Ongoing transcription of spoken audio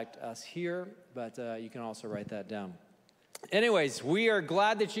us here, but you can also write that down. Anyways, we are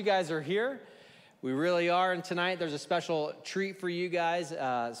glad that you guys are here. We really are, and tonight there's a special treat for you guys.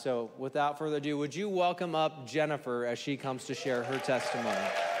 So without further ado, would you welcome up Jennifer as she comes to share her testimony.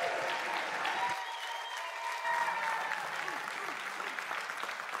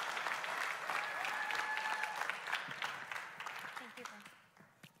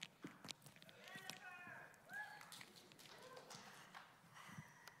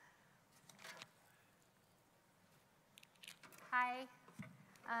 Hi,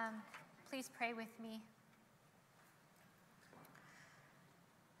 please pray with me.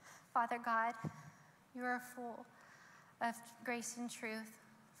 Father God, you are full of grace and truth,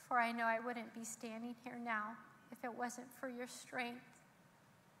 for I know I wouldn't be standing here now if it wasn't for your strength.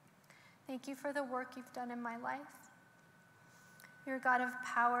 Thank you for the work you've done in my life. You're a God of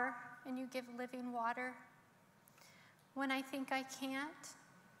power, and you give living water. When I think I can't,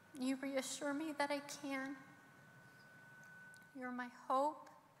 you reassure me that I can. You're my hope,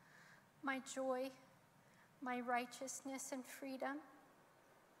 my joy, my righteousness and freedom,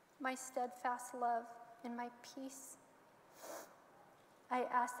 my steadfast love and my peace. I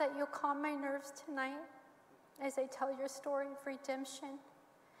ask that you'll calm my nerves tonight as I tell your story of redemption,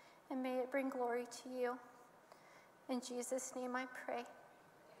 and may it bring glory to you. In Jesus' name I pray.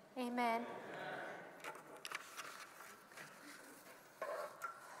 Amen.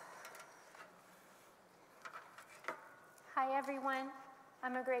 Hi, everyone.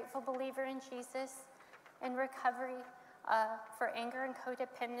 I'm a grateful believer in Jesus. In recovery for anger and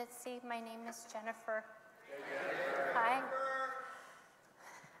codependency, my name is Jennifer. Hi.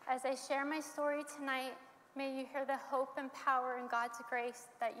 As I share my story tonight, may you hear the hope and power in God's grace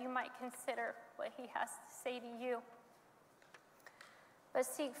that you might consider what he has to say to you. But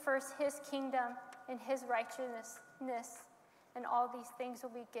seek first his kingdom and his righteousness, and all these things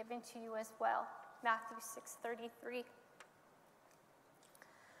will be given to you as well. Matthew 6:33.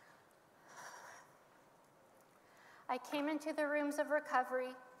 I came into the rooms of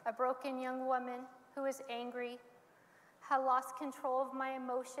recovery, a broken young woman who was angry, had lost control of my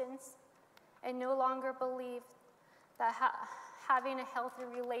emotions, and no longer believed that having a healthy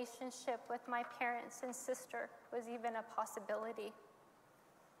relationship with my parents and sister was even a possibility.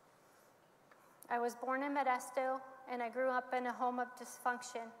 I was born in Modesto, and I grew up in a home of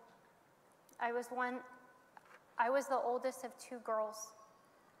dysfunction. I was the oldest of two girls.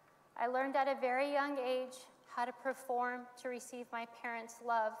 I learned at a very young age how to perform to receive my parents'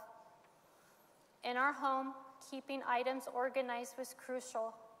 love. In our home, keeping items organized was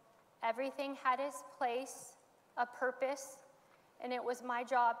crucial. Everything had its place, a purpose, and it was my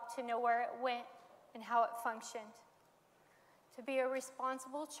job to know where it went and how it functioned. To be a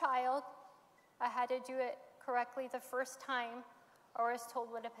responsible child, I had to do it correctly the first time, or I was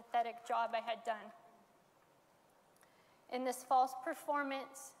told what a pathetic job I had done. In this false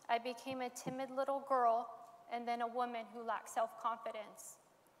performance, I became a timid little girl and then a woman who lacked self-confidence.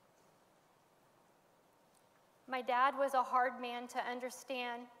 My dad was a hard man to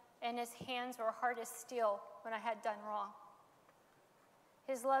understand, and his hands were hard as steel when I had done wrong.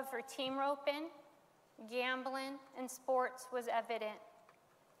 His love for team roping, gambling, and sports was evident.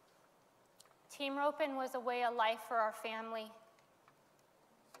 Team roping was a way of life for our family.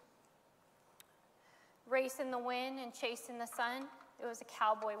 Racing the wind and chasing the sun, it was a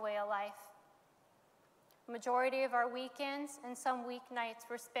cowboy way of life. Majority of our weekends and some weeknights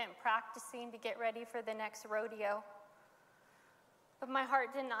were spent practicing to get ready for the next rodeo. But my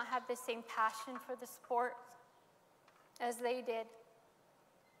heart did not have the same passion for the sport as they did.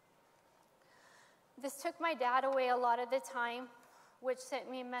 This took my dad away a lot of the time, which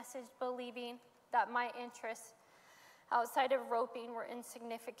sent me a message believing that my interests outside of roping were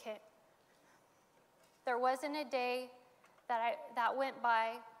insignificant. There wasn't a day that went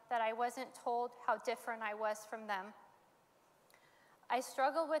by that I wasn't told how different I was from them. I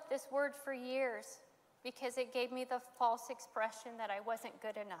struggled with this word for years because it gave me the false expression that I wasn't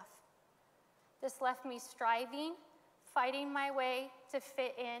good enough. This left me striving, fighting my way to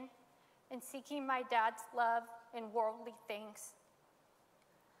fit in, and seeking my dad's love in worldly things.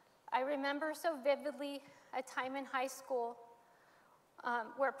 I remember so vividly a time in high school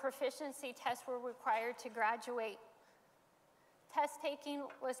where proficiency tests were required to graduate. Test taking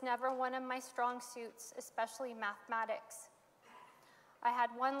was never one of my strong suits, especially mathematics. I had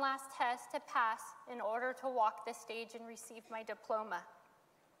one last test to pass in order to walk the stage and receive my diploma.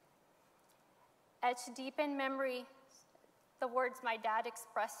 Etched deep in memory, the words my dad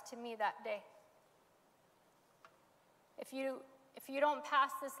expressed to me that day. If you don't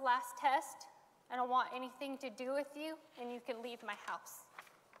pass this last test, I don't want anything to do with you, and you can leave my house.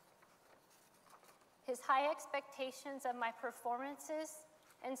 His high expectations of my performances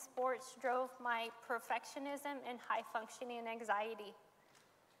in sports drove my perfectionism and high-functioning anxiety.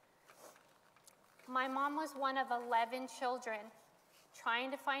 My mom was one of 11 children, trying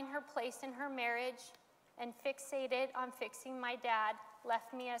to find her place in her marriage, and fixated on fixing my dad,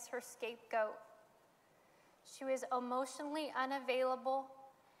 left me as her scapegoat. She was emotionally unavailable,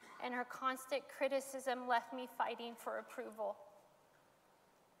 and her constant criticism left me fighting for approval.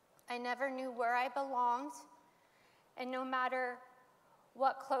 I never knew where I belonged, and no matter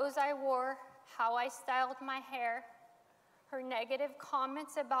what clothes I wore, how I styled my hair, her negative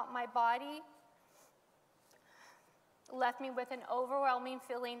comments about my body left me with an overwhelming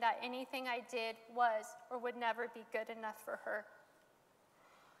feeling that anything I did was or would never be good enough for her.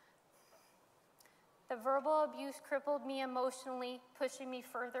 The verbal abuse crippled me emotionally, pushing me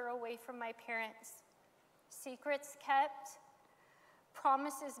further away from my parents. Secrets kept,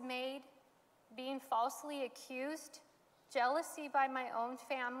 promises made, being falsely accused, jealousy by my own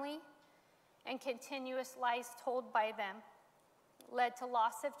family, and continuous lies told by them led to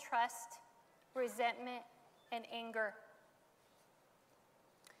loss of trust, resentment, and anger.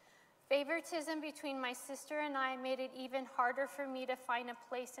 Favoritism between my sister and I made it even harder for me to find a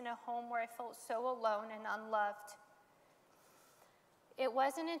place in a home where I felt so alone and unloved. It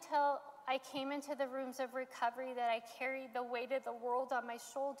wasn't until I came into the rooms of recovery that I carried the weight of the world on my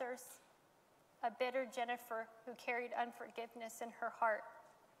shoulders, a bitter Jennifer who carried unforgiveness in her heart.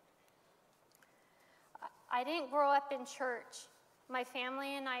 I didn't grow up in church. My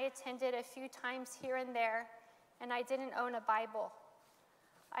family and I attended a few times here and there, and I didn't own a Bible.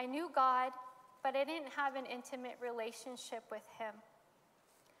 I knew God, but I didn't have an intimate relationship with Him.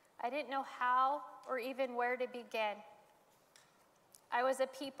 I didn't know how or even where to begin. I was a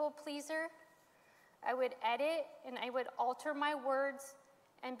people pleaser. I would edit and I would alter my words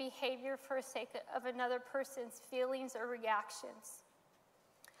and behavior for the sake of another person's feelings or reactions.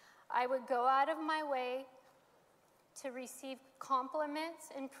 I would go out of my way to receive compliments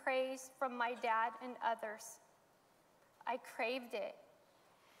and praise from my dad and others. I craved it.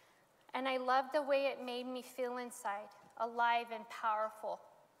 And I loved the way it made me feel inside, alive and powerful.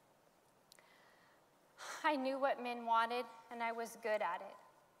 I knew what men wanted, and I was good at it.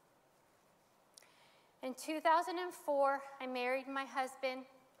 In 2004, I married my husband,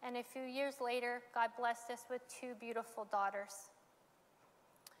 and a few years later, God blessed us with 2 beautiful daughters.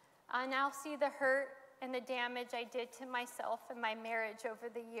 I now see the hurt and the damage I did to myself and my marriage over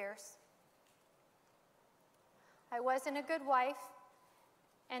the years. I wasn't a good wife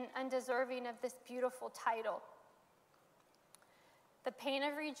and undeserving of this beautiful title. The pain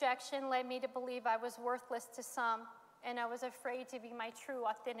of rejection led me to believe I was worthless to some, and I was afraid to be my true,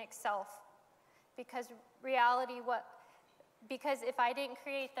 authentic self. Because if I didn't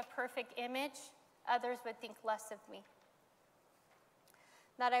create the perfect image, others would think less of me.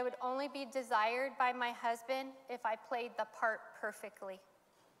 That I would only be desired by my husband if I played the part perfectly.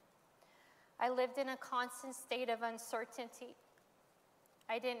 I lived in a constant state of uncertainty.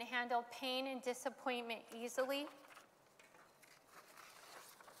 I didn't handle pain and disappointment easily.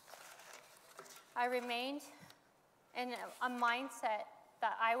 I remained in a mindset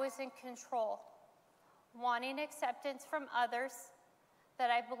that I was in control, wanting acceptance from others,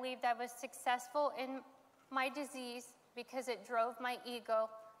 that I believed I was successful in my disease because it drove my ego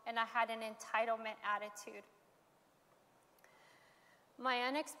and I had an entitlement attitude. My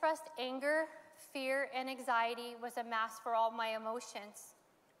unexpressed anger, fear, and anxiety was a mask for all my emotions.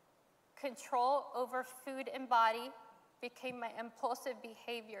 Control over food and body became my impulsive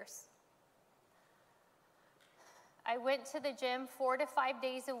behaviors. I went to the gym 4 to 5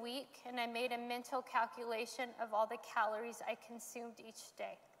 days a week, and I made a mental calculation of all the calories I consumed each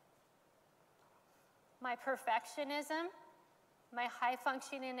day. My perfectionism, my high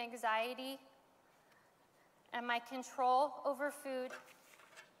functioning anxiety, and my control over food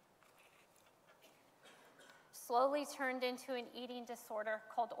slowly turned into an eating disorder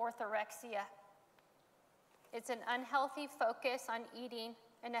called orthorexia. It's an unhealthy focus on eating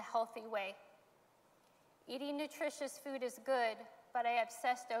in a healthy way. Eating nutritious food is good, but I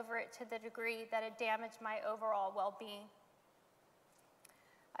obsessed over it to the degree that it damaged my overall well-being.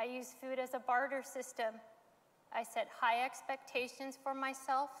 I used food as a barter system. I set high expectations for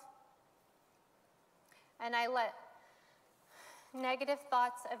myself, and I let negative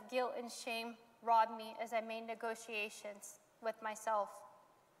thoughts of guilt and shame rob me as I made negotiations with myself.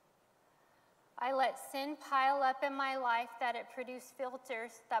 I let sin pile up in my life that it produced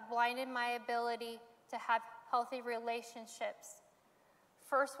filters that blinded my ability to have healthy relationships,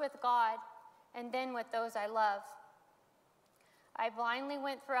 first with God and then with those I love. I blindly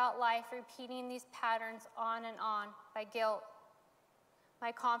went throughout life repeating these patterns on and on by guilt.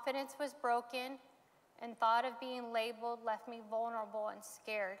 My confidence was broken, and thought of being labeled left me vulnerable and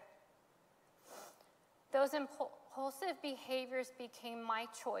scared. Those impulsive behaviors became my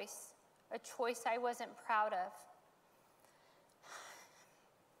choice, a choice I wasn't proud of.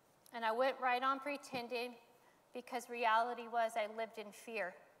 And I went right on pretending because reality was I lived in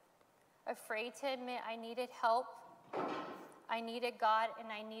fear, afraid to admit I needed help, I needed God, and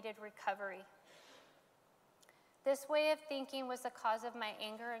I needed recovery. This way of thinking was the cause of my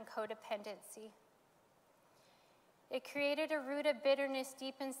anger and codependency. It created a root of bitterness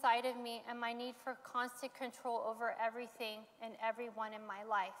deep inside of me and my need for constant control over everything and everyone in my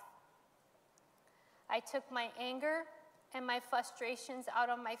life. I took my anger and my frustrations out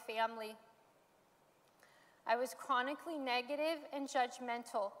on my family. I was chronically negative and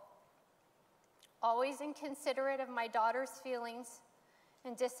judgmental, always inconsiderate of my daughter's feelings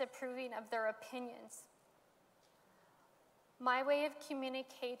and disapproving of their opinions. My way of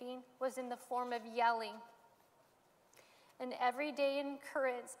communicating was in the form of yelling, an everyday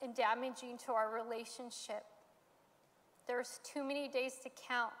occurrence and damaging to our relationship. There's too many days to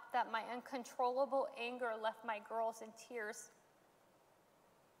count that my uncontrollable anger left my girls in tears.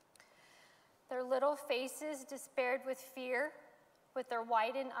 Their little faces despaired with fear, with their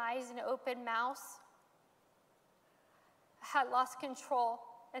widened eyes and open mouths. I had lost control,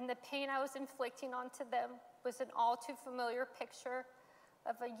 and the pain I was inflicting onto them was an all too familiar picture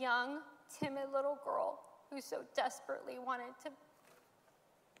of a young, timid little girl who so desperately wanted to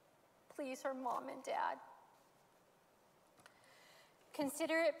please her mom and dad.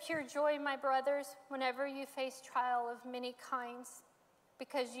 Consider it pure joy, my brothers, whenever you face trial of many kinds,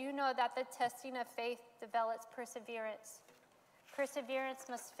 because you know that the testing of faith develops perseverance. Perseverance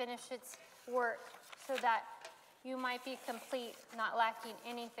must finish its work so that you might be complete, not lacking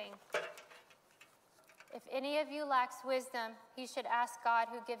anything. If any of you lacks wisdom, he should ask God,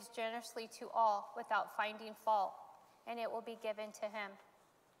 who gives generously to all without finding fault, and it will be given to him.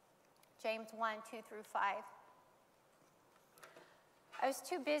 James 1:2-5. I was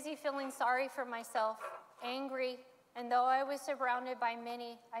too busy feeling sorry for myself, angry, and though I was surrounded by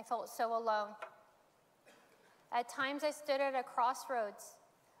many, I felt so alone. At times I stood at a crossroads.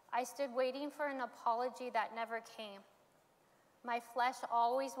 I stood waiting for an apology that never came. My flesh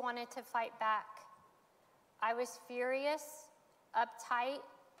always wanted to fight back. I was furious, uptight,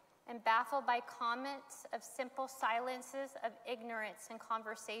 and baffled by comments of simple silences of ignorance in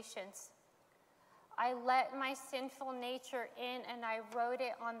conversations. I let my sinful nature in and I wrote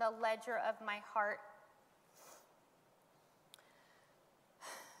it on the ledger of my heart.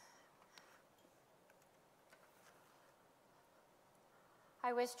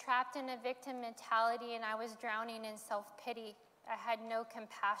 I was trapped in a victim mentality and I was drowning in self-pity. I had no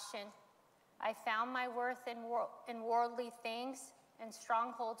compassion. I found my worth in worldly things, and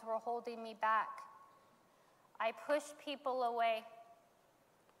strongholds were holding me back. I pushed people away.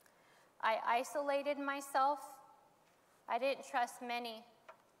 I isolated myself. I didn't trust many,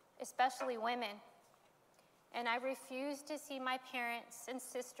 especially women. And I refused to see my parents and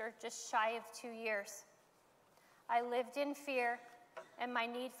sister just shy of 2 years. I lived in fear, and my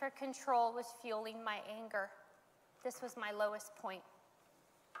need for control was fueling my anger. This was my lowest point.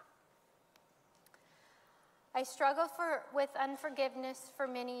 I struggled with unforgiveness for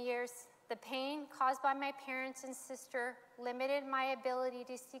many years. The pain caused by my parents and sister limited my ability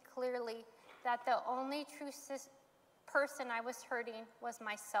to see clearly that the only true person I was hurting was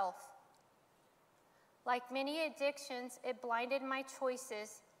myself. Like many addictions, it blinded my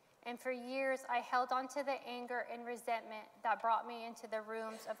choices, and for years I held on to the anger and resentment that brought me into the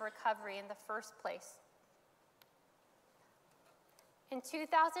rooms of recovery in the first place. In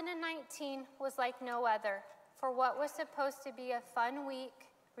 2019 was like no other. For what was supposed to be a fun week,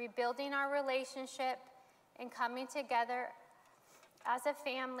 rebuilding our relationship and coming together as a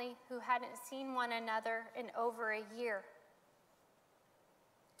family who hadn't seen one another in over a year.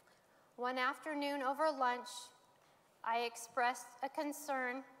 One afternoon over lunch, I expressed a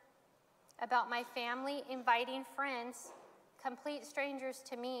concern about my family inviting friends, complete strangers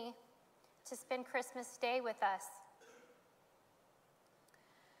to me, to spend Christmas Day with us.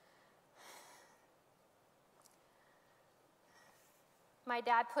 My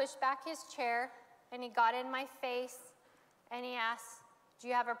dad pushed back his chair and he got in my face and he asked, "Do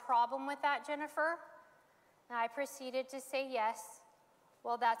you have a problem with that, Jennifer?" And I proceeded to say yes.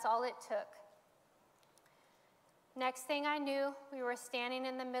 Well, that's all it took. Next thing I knew, we were standing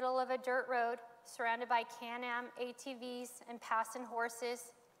in the middle of a dirt road, surrounded by Can-Am ATVs and passing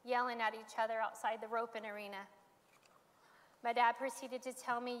horses, yelling at each other outside the roping arena. My dad proceeded to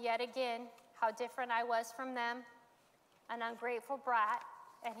tell me yet again how different I was from them, an ungrateful brat,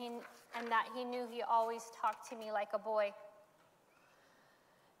 and that he knew he always talked to me like a boy.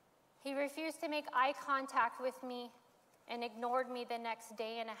 He refused to make eye contact with me and ignored me the next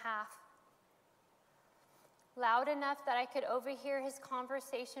day and a half. Loud enough that I could overhear his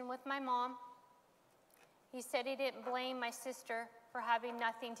conversation with my mom, he said he didn't blame my sister for having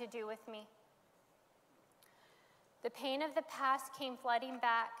nothing to do with me. The pain of the past came flooding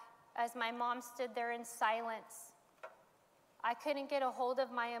back as my mom stood there in silence. I couldn't get a hold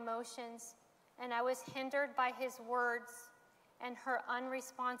of my emotions, and I was hindered by his words and her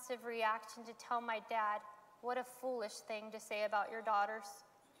unresponsive reaction to tell my dad what a foolish thing to say about your daughters.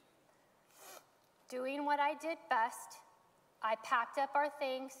 Doing what I did best, I packed up our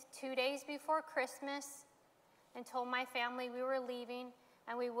things 2 days before Christmas and told my family we were leaving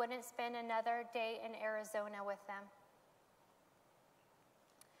and we wouldn't spend another day in Arizona with them.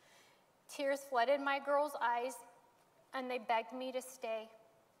 Tears flooded my girls' eyes and they begged me to stay.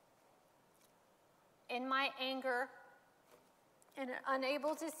 In my anger and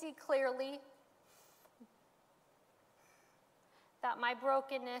unable to see clearly that my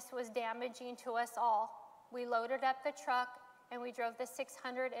brokenness was damaging to us all, we loaded up the truck and we drove the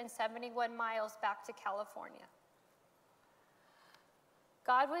 671 miles back to California.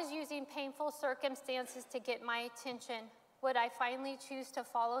 God was using painful circumstances to get my attention. Would I finally choose to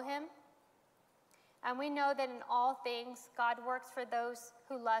follow him? And we know that in all things, God works for those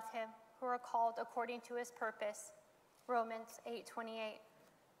who love him, who are called according to his purpose. Romans 8:28.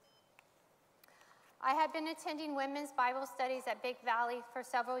 I had been attending women's Bible studies at Big Valley for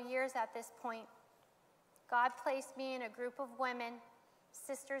several years at this point. God placed me in a group of women,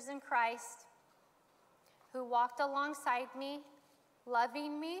 sisters in Christ, who walked alongside me,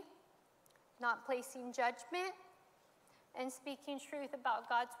 loving me, not placing judgment, and speaking truth about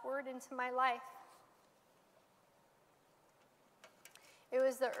God's word into my life. It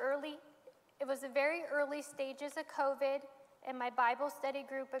was the very early stages of COVID, and my Bible study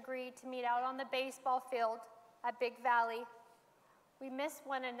group agreed to meet out on the baseball field at Big Valley. We missed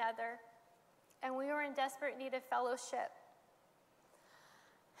one another, and we were in desperate need of fellowship.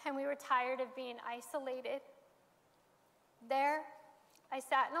 And we were tired of being isolated. There, I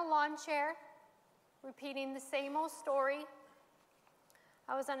sat in a lawn chair, repeating the same old story.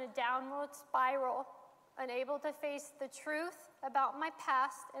 I was on a downward spiral, unable to face the truth about my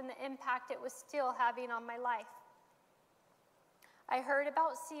past and the impact it was still having on my life. I heard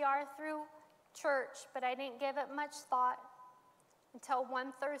about CR through church, but I didn't give it much thought until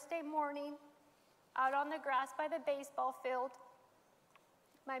one Thursday morning, out on the grass by the baseball field,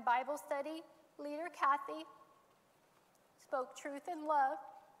 my Bible study leader, Kathy, spoke truth and love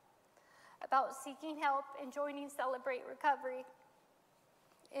about seeking help and joining Celebrate Recovery.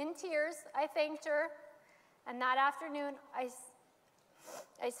 In tears, I thanked her, and that afternoon, I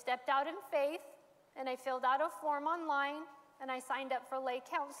stepped out in faith, and I filled out a form online, and I signed up for lay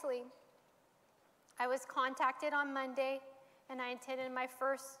counseling. I was contacted on Monday, and I attended my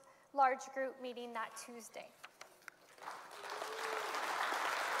first large group meeting that Tuesday.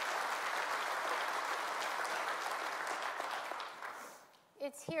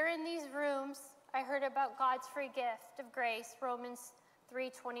 It's here in these rooms I heard about God's free gift of grace, Romans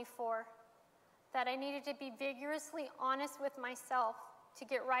 3:24, that I needed to be vigorously honest with myself to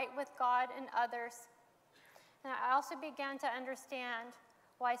get right with God and others. And I also began to understand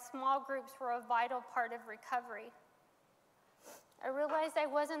why small groups were a vital part of recovery. I realized I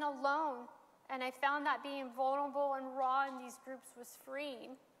wasn't alone, and I found that being vulnerable and raw in these groups was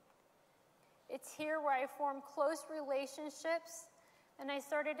freeing. It's here where I formed close relationships, and I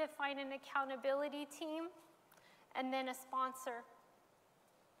started to find an accountability team and then a sponsor.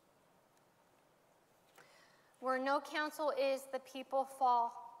 Where no counsel is, the people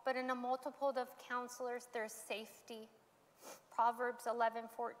fall, but in a multitude of counselors, there's safety. Proverbs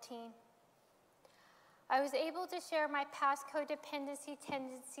 11:14. I was able to share my past codependency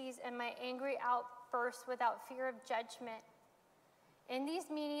tendencies and my angry outbursts without fear of judgment. In these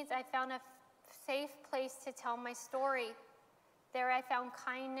meetings, I found a safe place to tell my story. There I found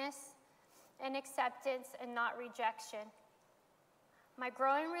kindness and acceptance and not rejection. My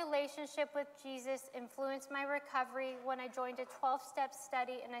growing relationship with Jesus influenced my recovery when I joined a 12-step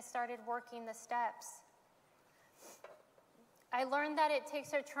study and I started working the steps. I learned that it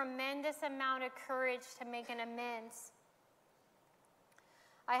takes a tremendous amount of courage to make an amends.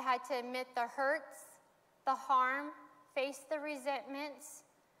 I had to admit the hurts, the harm, face the resentments,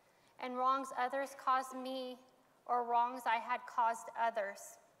 and wrongs others caused me or wrongs I had caused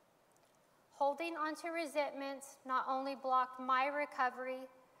others. Holding on to resentments not only blocked my recovery,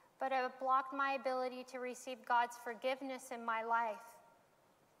 but it blocked my ability to receive God's forgiveness in my life.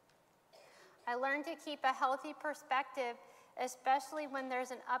 I learned to keep a healthy perspective, especially when there's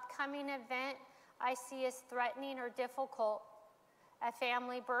an upcoming event I see as threatening or difficult. A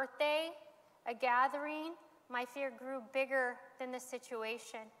family birthday, a gathering, my fear grew bigger than the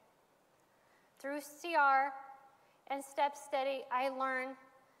situation. Through CR and Step Steady, I learned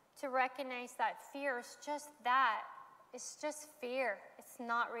to recognize that fear is just that. It's just fear. It's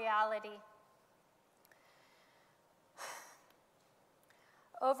not reality.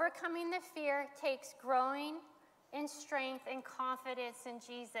 Overcoming the fear takes growing in strength and confidence in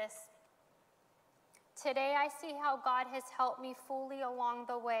Jesus. Today, I see how God has helped me fully along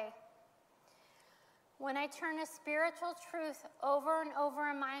the way. When I turn a spiritual truth over and over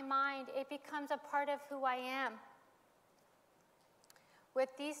in my mind, it becomes a part of who I am. With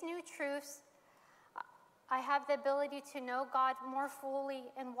these new truths, I have the ability to know God more fully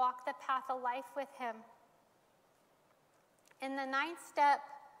and walk the path of life with Him. In the 9th step,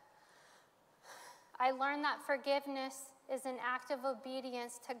 I learned that forgiveness is an act of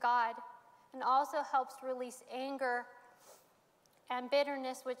obedience to God and also helps release anger and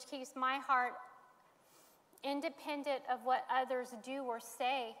bitterness, which keeps my heart independent of what others do or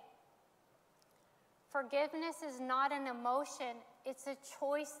say. Forgiveness is not an emotion, it's a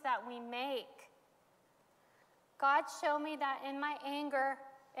choice that we make. God showed me that in my anger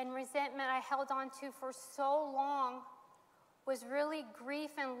and resentment I held on to for so long was really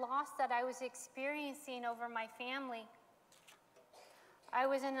grief and loss that I was experiencing over my family. I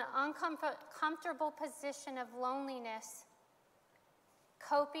was in an uncomfortable position of loneliness,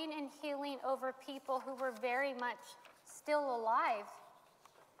 coping and healing over people who were very much still alive.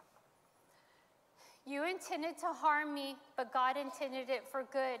 You intended to harm me, but God intended it for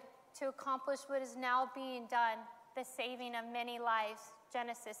good, to accomplish what is now being done, the saving of many lives,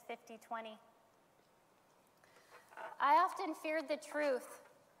 Genesis 50:20. I often feared the truth,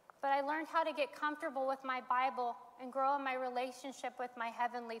 but I learned how to get comfortable with my Bible and grow in my relationship with my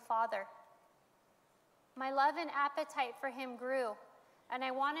Heavenly Father. My love and appetite for Him grew, and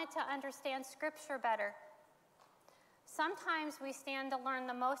I wanted to understand Scripture better. Sometimes we stand to learn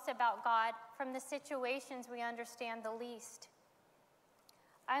the most about God from the situations we understand the least.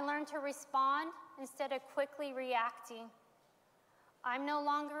 I learned to respond instead of quickly reacting. I'm no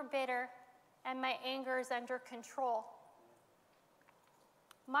longer bitter, and my anger is under control.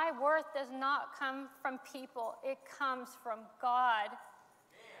 My worth does not come from people, it comes from God.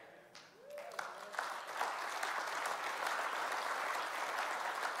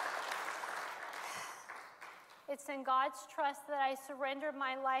 It's in God's trust that I surrender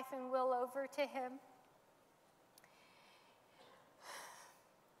my life and will over to Him.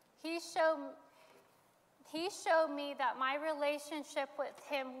 He showed me that my relationship with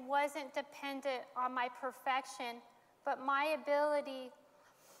Him wasn't dependent on my perfection, but my ability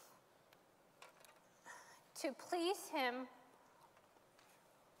to please Him,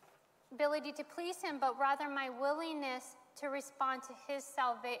 but rather my willingness to respond to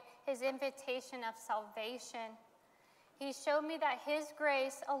His invitation of salvation. He showed me that His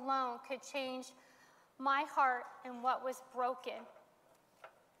grace alone could change my heart and what was broken.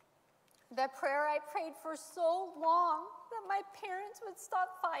 The prayer I prayed for so long that my parents would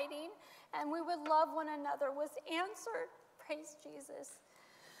stop fighting and we would love one another was answered. Praise Jesus.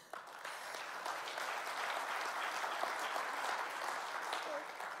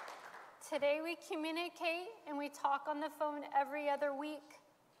 Today we communicate and we talk on the phone every other week.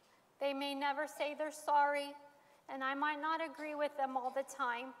 They may never say they're sorry, and I might not agree with them all the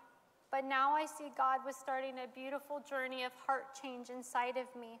time, but now I see God was starting a beautiful journey of heart change inside of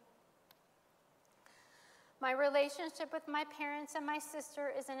me. My relationship with my parents and my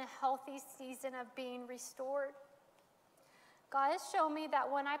sister is in a healthy season of being restored. God has shown me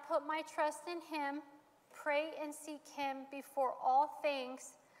that when I put my trust in Him, pray and seek Him before all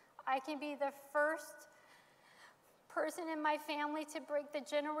things, I can be the first person in my family to break the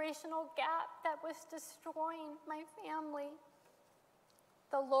generational gap that was destroying my family.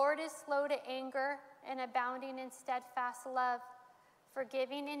 The Lord is slow to anger and abounding in steadfast love,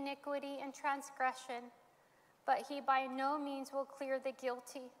 forgiving iniquity and transgression, but He by no means will clear the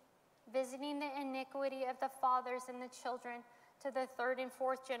guilty, visiting the iniquity of the fathers and the children to the 3rd and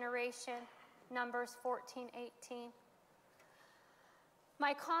 4th generation, Numbers 14:18.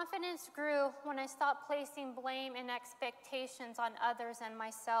 My confidence grew when I stopped placing blame and expectations on others and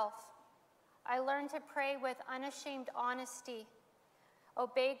myself. I learned to pray with unashamed honesty,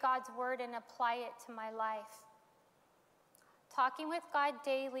 obey God's word, and apply it to my life. Talking with God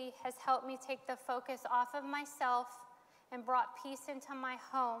daily has helped me take the focus off of myself and brought peace into my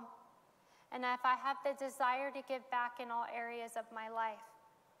home. And if I have the desire to give back in all areas of my life.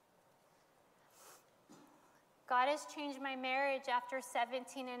 God has changed my marriage after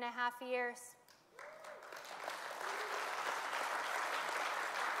 17 and a half years.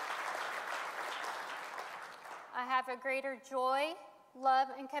 I have a greater joy, love,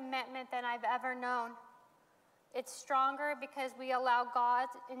 and commitment than I've ever known. It's stronger because we allow God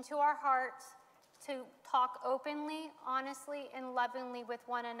into our hearts to talk openly, honestly, and lovingly with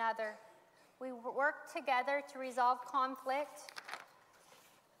one another. We work together to resolve conflict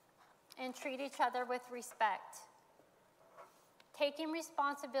and treat each other with respect. Taking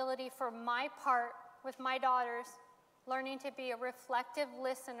responsibility for my part with my daughters, learning to be a reflective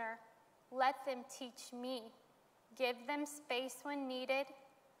listener, let them teach me, give them space when needed,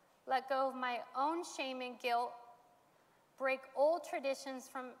 let go of my own shame and guilt, break old traditions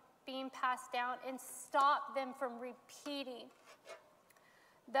from being passed down, and stop them from repeating.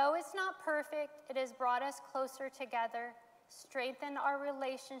 Though it's not perfect, it has brought us closer together, strengthened our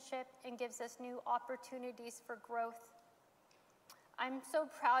relationship, and gives us new opportunities for growth. I'm so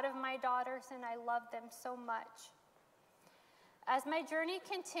proud of my daughters, and I love them so much. As my journey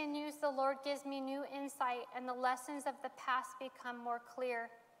continues, the Lord gives me new insight, and the lessons of the past become more clear.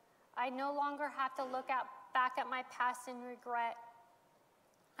 I no longer have to look back at my past in regret.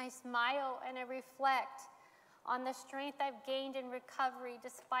 I smile and I reflect on the strength I've gained in recovery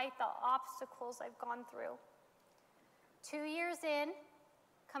despite the obstacles I've gone through. 2 years in,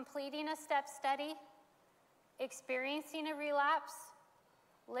 completing a step study, experiencing a relapse,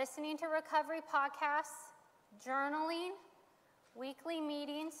 listening to recovery podcasts, journaling, weekly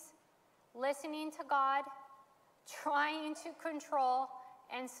meetings, listening to God, trying to control,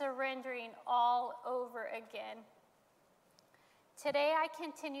 and surrendering all over again. Today I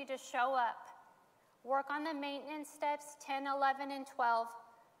continue to show up, work on the maintenance steps 10, 11, and 12,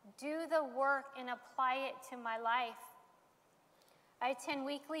 do the work and apply it to my life. I attend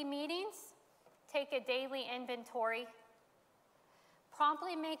weekly meetings, take a daily inventory,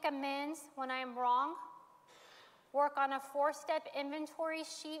 promptly make amends when I am wrong, work on a 4-step inventory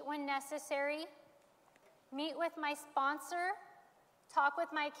sheet when necessary, meet with my sponsor, talk with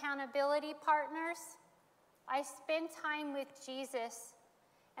my accountability partners. I spend time with Jesus,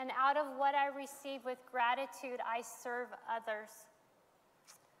 and out of what I receive with gratitude, I serve others.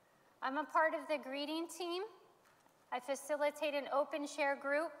 I'm a part of the greeting team. I facilitate an open share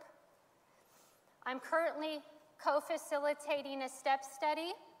group. I'm currently co-facilitating a step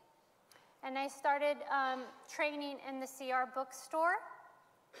study, and I started training in the CR bookstore.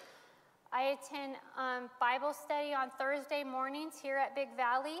 I attend Bible study on Thursday mornings here at Big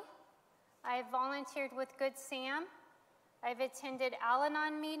Valley. I have volunteered with Good Sam. I've attended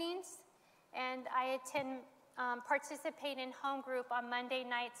Al-Anon meetings, and I participate in home group on Monday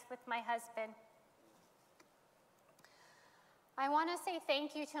nights with my husband. I want to say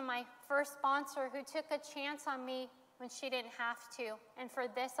thank you to my first sponsor who took a chance on me when she didn't have to, and for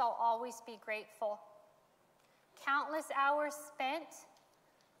this I'll always be grateful. Countless hours spent,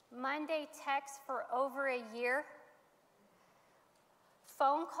 Monday texts for over a year,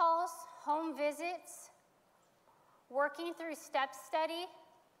 phone calls, home visits, working through step study,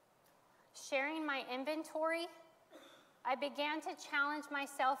 sharing my inventory. I began to challenge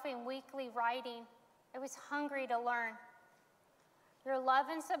myself in weekly writing. I was hungry to learn. Your love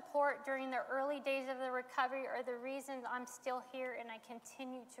and support during the early days of the recovery are the reasons I'm still here and I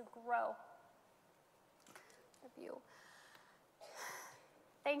continue to grow. Love you.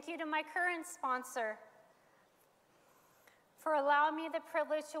 Thank you to my current sponsor for allowing me the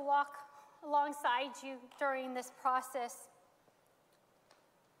privilege to walk alongside you during this process.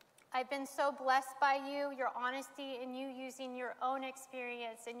 I've been so blessed by you, your honesty, and you using your own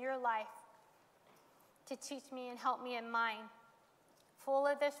experience in your life to teach me and help me in mine. Full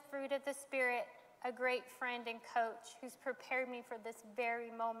of the fruit of the Spirit, a great friend and coach who's prepared me for this very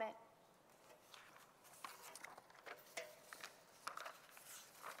moment.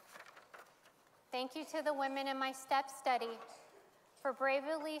 Thank you to the women in my step study for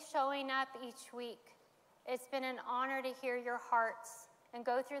bravely showing up each week. It's been an honor to hear your hearts and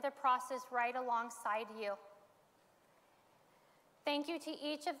go through the process right alongside you. Thank you to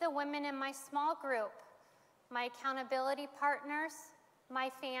each of the women in my small group, my accountability partners, my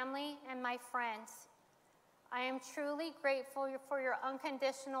family, and my friends. I am truly grateful for your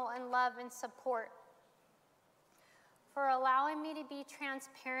unconditional and love and support, for allowing me to be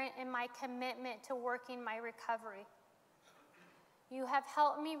transparent in my commitment to working my recovery. You have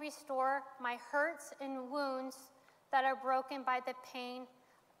helped me restore my hurts and wounds that are broken by the pain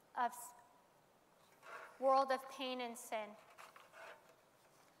of world of pain and sin.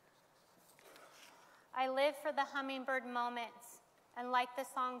 I live for the hummingbird moments, and like the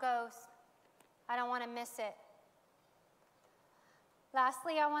song goes, I don't want to miss it.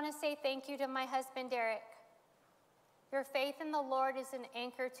 Lastly, I want to say thank you to my husband, Derek. Your faith in the Lord is an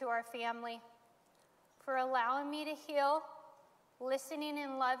anchor to our family, for allowing me to heal, listening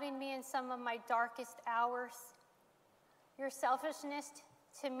and loving me in some of my darkest hours. Your selfishness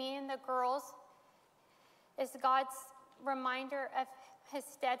to me and the girls is God's reminder of his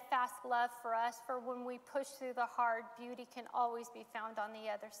steadfast love for us, for when we push through the hard, beauty can always be found on the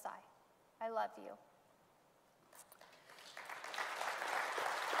other side. I love you.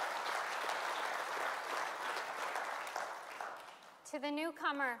 To the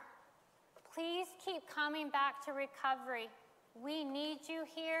newcomer, please keep coming back to recovery. We need you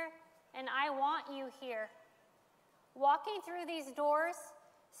here, and I want you here. Walking through these doors,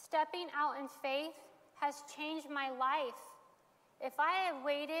 stepping out in faith, has changed my life. If I had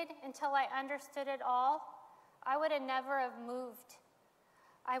waited until I understood it all, I would have never have moved.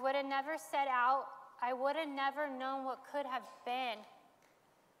 I would have never set out. I would have never known what could have been.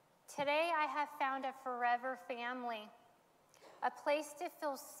 Today, I have found a forever family, a place to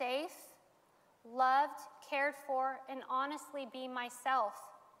feel safe, loved, cared for, and honestly be myself.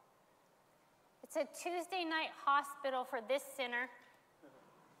 It's a Tuesday night hospital for this sinner.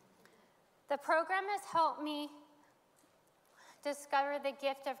 The program has helped me discover the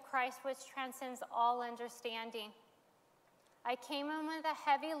gift of Christ, which transcends all understanding. I came in with a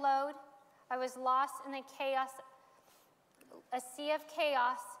heavy load. I was lost in a sea of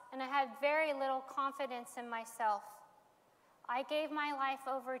chaos, and I had very little confidence in myself. I gave my life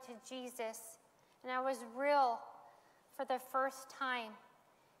over to Jesus, and I was real for the first time.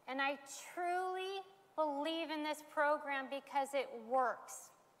 And I truly believe in this program because it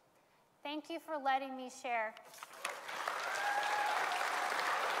works. Thank you for letting me share.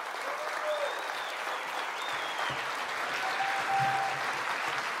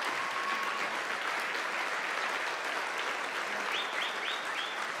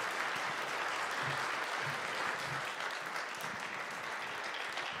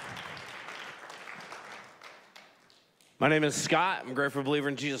 My name is Scott. I'm a grateful believer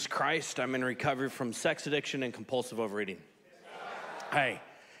in Jesus Christ. I'm in recovery from sex addiction and compulsive overeating. Hey,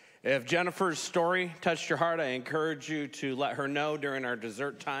 if Jennifer's story touched your heart, I encourage you to let her know during our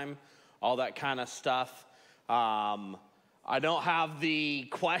dessert time, all that kind of stuff. I don't have the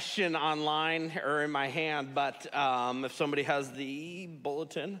question online or in my hand, but if somebody has the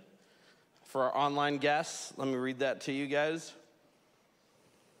bulletin for our online guests, let me read that to you guys.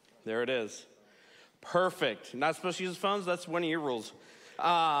 There it is. Perfect. Not supposed to use phones? That's one of your rules.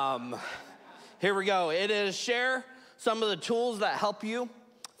 Here we go. It is share some of the tools that help you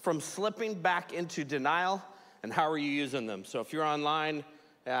from slipping back into denial, and how are you using them. So if you're online,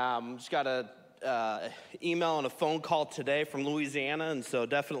 just got an email and a phone call today from Louisiana, and so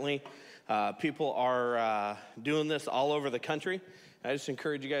definitely people are doing this all over the country. I just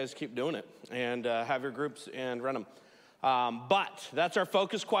encourage you guys to keep doing it and have your groups and run them. But that's our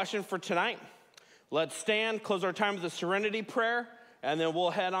focus question for tonight. Let's stand, close our time with a serenity prayer, and then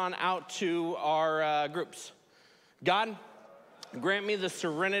we'll head on out to our groups. God, grant me the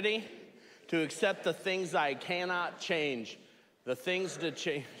serenity to accept the things I cannot change, the things to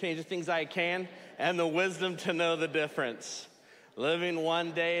change the things I can, and the wisdom to know the difference. Living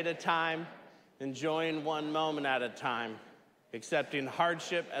one day at a time, enjoying one moment at a time, accepting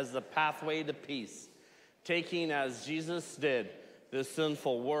hardship as the pathway to peace, taking as Jesus did this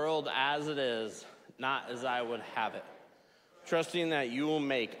sinful world as it is, not as I would have it. Trusting that you will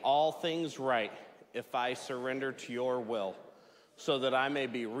make all things right if I surrender to your will, so that I may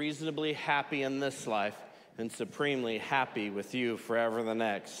be reasonably happy in this life and supremely happy with you forever the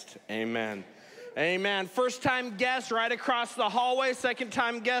next. Amen. Amen. First time guests right across the hallway. Second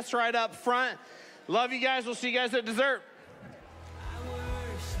time guests right up front. Love you guys. We'll see you guys at dessert.